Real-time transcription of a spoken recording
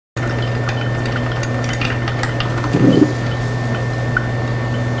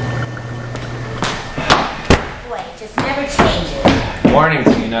Morning,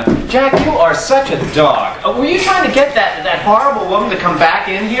 Tina. Jack, you are such a dog. Were you trying to get that horrible woman to come back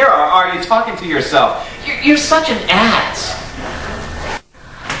in here, or are you talking to yourself? You're such an ass.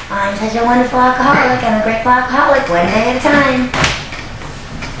 I'm such a wonderful alcoholic. I'm a grateful alcoholic, one day at a time.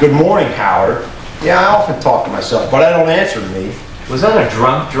 Good morning, Howard. Yeah, I often talk to myself, but I don't answer me. Was that a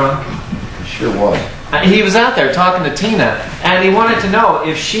drunk? It sure was. He was out there talking to Tina, and he wanted to know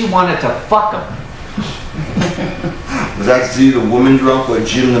if she wanted to fuck him. Was that Z, the woman drunk, or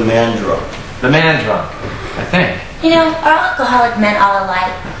Jim, the man drunk? The man drunk, I think. You know, are alcoholic men all alike?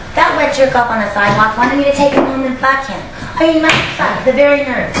 That wet jerk up on the sidewalk wanted me to take him home and fuck him. I mean, my fuck, the very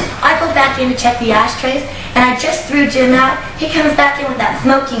nerve. I go back in to check the ashtrays, and I just threw Jim out. He comes back in with that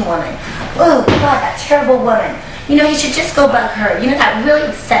smoking woman. Oh, God, that terrible woman. You know, he should just go bug her. You know, that really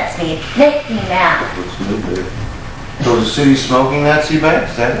upsets me. It makes me mad. What's new there? So the city's smoking that, C-Bag?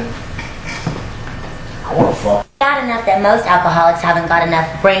 Is that it? I want to fuck. Bad enough that most alcoholics haven't got enough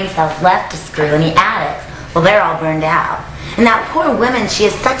brain cells left to screw any addicts. Well, they're all burned out. And that poor woman, she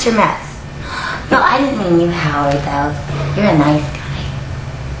is such a mess. No, I didn't mean you, Howard, though. You're a nice guy.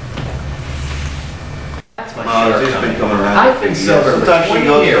 That's my It's been coming around. I've been sober for 20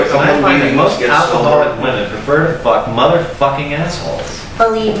 years, and I find that most alcoholic women prefer to fuck motherfucking assholes.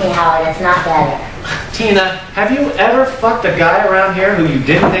 Believe me, Howard, it's not better. Tina, have you ever fucked a guy around here who you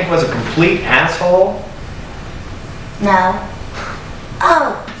didn't think was a complete asshole? No.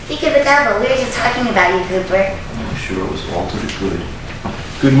 Oh, speak of the devil, we were just talking about you, Cooper. I'm sure it was all to the good.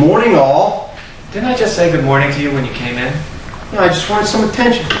 Good morning, all. Didn't I just say good morning to you when you came in? No, I just wanted some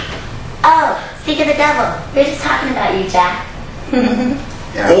attention. Oh, speak of the devil, we were just talking about you, Jack.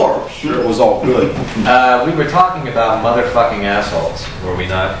 Yeah, or sure, it was all good. We were talking about motherfucking assholes, were we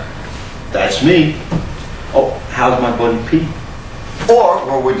not? That's me. Oh, how's my buddy Pete? Or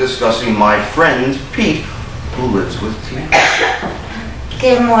were we discussing my friend Pete, who lives with Tina?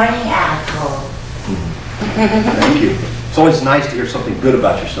 Good morning, asshole. Thank you. It's always nice to hear something good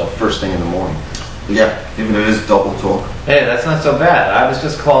about yourself first thing in the morning. Yeah, even though it is double talk. Hey, that's not so bad. I was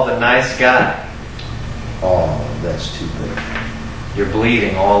just called a nice guy. Oh, that's too bad. You're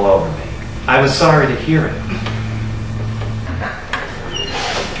bleeding all over me. I was sorry to hear it.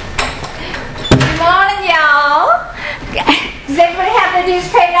 Good morning, y'all. Does everybody have the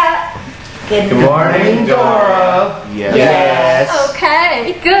newspaper? Good morning, Dora. Yes.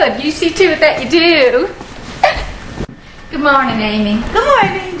 Okay, good. You see to it that you do. Good morning, Amy. Good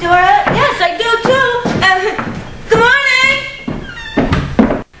morning, Dora. Yes, I do too. Good morning.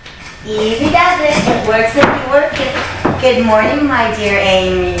 Easy does it. It works if you work it. Good morning, my dear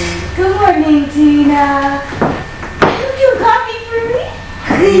Amy. Good morning, Tina. You do coffee for me?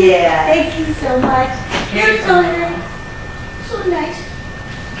 Yeah. Thank you so much. You're so nice. So nice.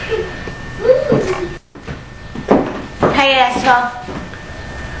 Hey, asshole.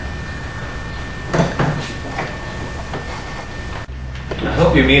 I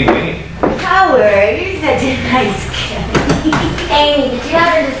hope you mean me. Howard, you're such a nice guy. Amy, did you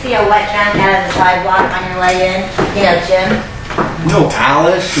happen to see a wet drunk out of the sidewalk on your way in? You know, Jim? You know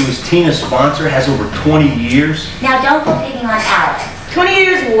Alice, who is Tina's sponsor, has over 20 years? Now, don't go picking on Alice. 20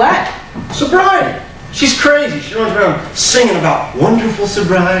 years what? Sobriety. She's crazy. She runs around singing about wonderful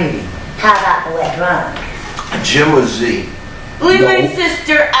sobriety. How about the wet drunk? Jim or Z? Leave my No.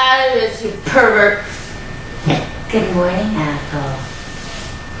 sister Alice, you pervert. Good morning, asshole.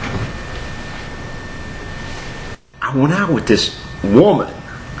 I went out with this woman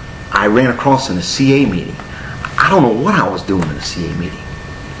I ran across in a CA meeting. I don't know what I was doing in a CA meeting.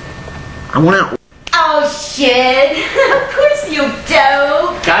 I went out. Oh shit. Of course you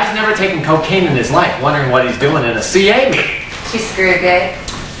don't. Guy's never taken cocaine in his life, wondering what he's doing in a CA meeting. You screwed it.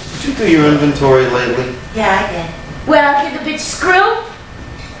 Did you do your inventory lately? Yeah, I did. Well, did the bitch screw?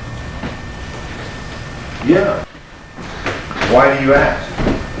 Yeah. Why do you ask?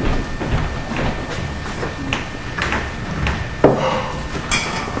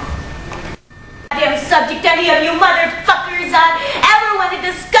 Damn subject any of you motherfuckers ever want to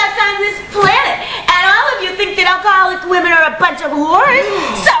discuss on this planet. And all of you think that alcoholic women are a bunch of whores.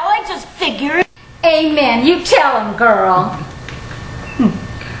 So I just figured. Amen. You tell him, girl.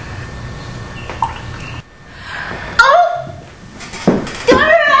 Oh!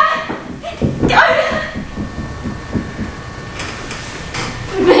 Dora! Dora!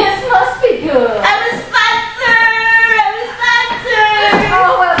 This must be good. I'm a sponsor! I'm a sponsor!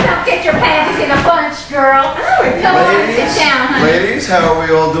 Oh, well, don't get your panties in a bunch, girl. Come on, sit down, honey. Ladies, how are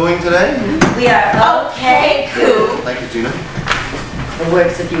we all doing today? We are Okay, cool. Thank you, Tina. It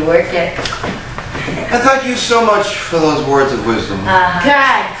works if you work it. I thank you so much for those words of wisdom.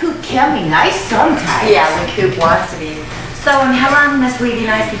 God, Coop can be nice sometimes. Yeah, when Coop wants to be. So, how long must we be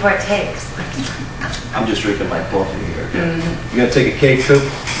nice before it takes? I'm just drinking my coffee here. You gonna take a cake too?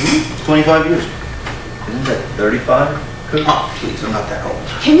 It's 25 years. Isn't that 35? Oh, please, I'm not that old.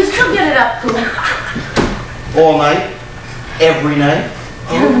 Can you still get it up, Pooh? All night? Every night?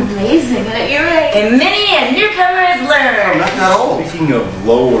 You're amazing at your age. And many a newcomer has I'm learned. not that old. Speaking of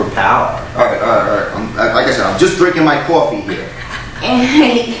lower power. All right. Like I said, I'm just drinking my coffee here.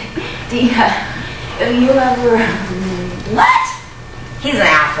 Hey, do you ever... What? He's an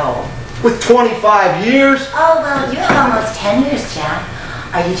asshole. With 25 years? Oh, well, you have almost 10 years, Jack.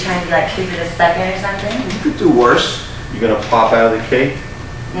 Are you trying to be like Cooper the Second or something? You could do worse. You gonna pop out of the cake?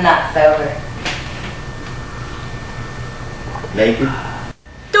 Not sober. Naked?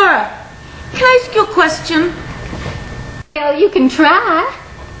 Dora, can I ask you a question? Well, you can try.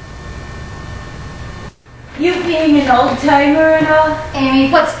 You being an old-timer and all?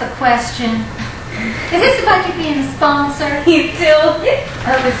 Amy, what's the question? Is this about you being a sponsor? You too?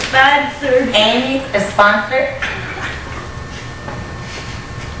 I'm a sponsor. Amy, a sponsor?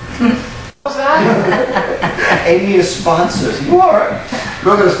 What's that? Amy is sponsors. You are.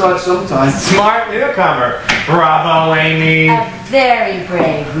 We're going to start sometime. Smart newcomer. Bravo, Amy. A very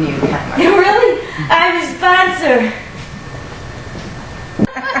brave newcomer. Really? I'm a sponsor.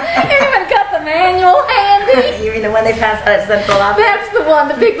 Anyone got the manual handy? You mean the one they passed out at Central Office? That's the one,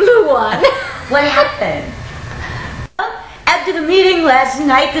 the big blue one. What happened? After the meeting last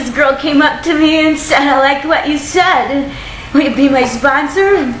night, this girl came up to me and said, I liked what you said. Will you be my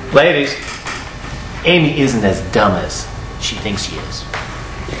sponsor? Ladies, Amy isn't as dumb as she thinks she is.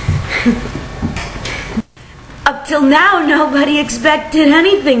 Up till now, nobody expected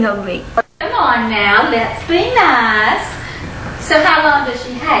anything of me. Come on now, let's be nice. So how long does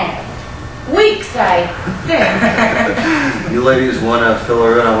she have? Weeks, I think. You ladies want to fill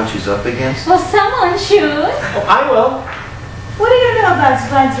her in on what she's up against? Well, someone should. Oh, I will. What do you know about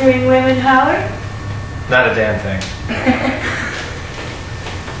sponsoring women, Howard? Not a damn thing.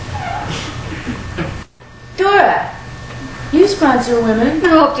 Dora, you sponsor women. I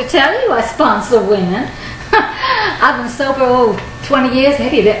hope to tell you I sponsor women. I've been sober 20 years,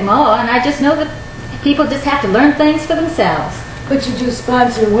 maybe a bit more, and I just know that people just have to learn things for themselves. But you do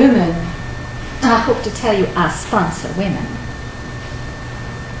sponsor women. I hope to tell you I sponsor women.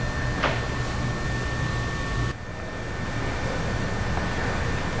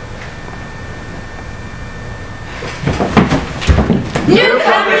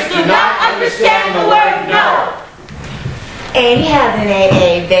 Newcomers do not understand the word no. Amy has an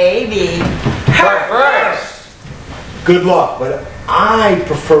AA baby. Her first. Good luck, but I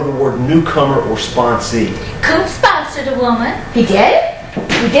prefer the word newcomer or sponsee. Coop sponsored a woman. He did?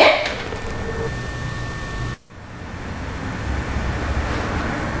 He did?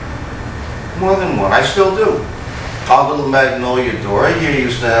 More than one. I still do. Our little Magnolia Dora here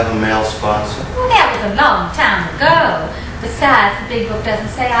used to have a male sponsor. Well, that was a long time ago. Besides, the big book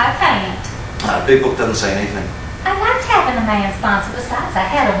doesn't say I can't. Big Book doesn't say anything. I liked having a man sponsor. Besides, I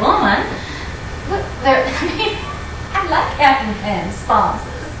had a woman. But I like having men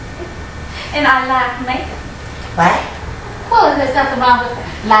sponsors. And I like men. What? Well, there's nothing wrong with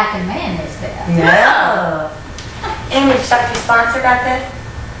liking men, is there? No. Amy, did you talk to your sponsor about this?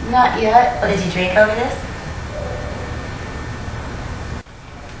 Not yet. Or did you drink over this?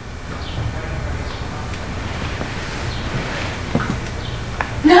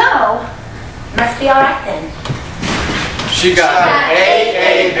 No. Must be alright then. She got an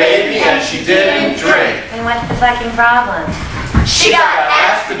AA baby and she didn't drink. Then what's the fucking problem? She got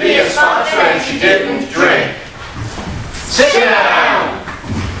asked to be a sponsor and she didn't drink. Sit down.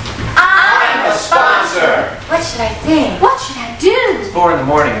 I'm a sponsor. What should I think? What should I do? It's 4 in the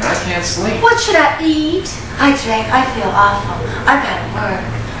morning and I can't sleep. What should I eat? I drank. I feel awful. I've got to work.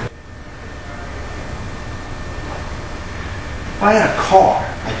 If I had a car,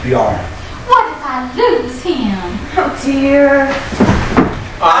 I'd be alright. What if I lose him? Oh, dear.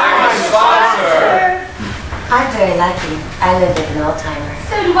 I'm a sponsor. I'm very lucky. I live with an old timer.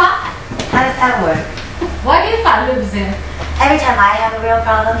 So do I. How does that work? What if I lose him? Every time I have a real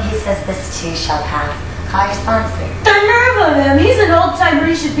problem, he says this too shall pass. Call your sponsor. The nerve of him. He's an old timer.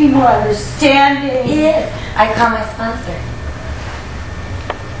 He should be more understanding. He is. I call my sponsor.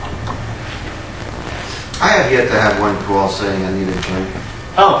 I have yet to have one call saying I need a drink.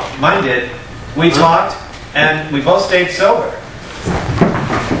 Oh, mine did. We talked and we both stayed sober.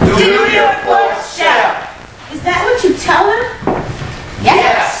 Do your fourth step. Is that what you tell him?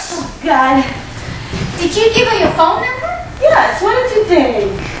 Yes. Oh, God. Did you give her your phone number? Yes, what did you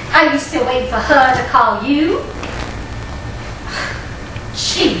think? Are you still waiting for her to call you?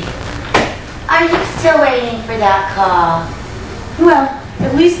 Gee, Are you Still waiting for that call. Well,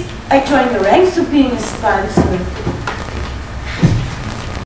 at least I joined the ranks of being a sponsor.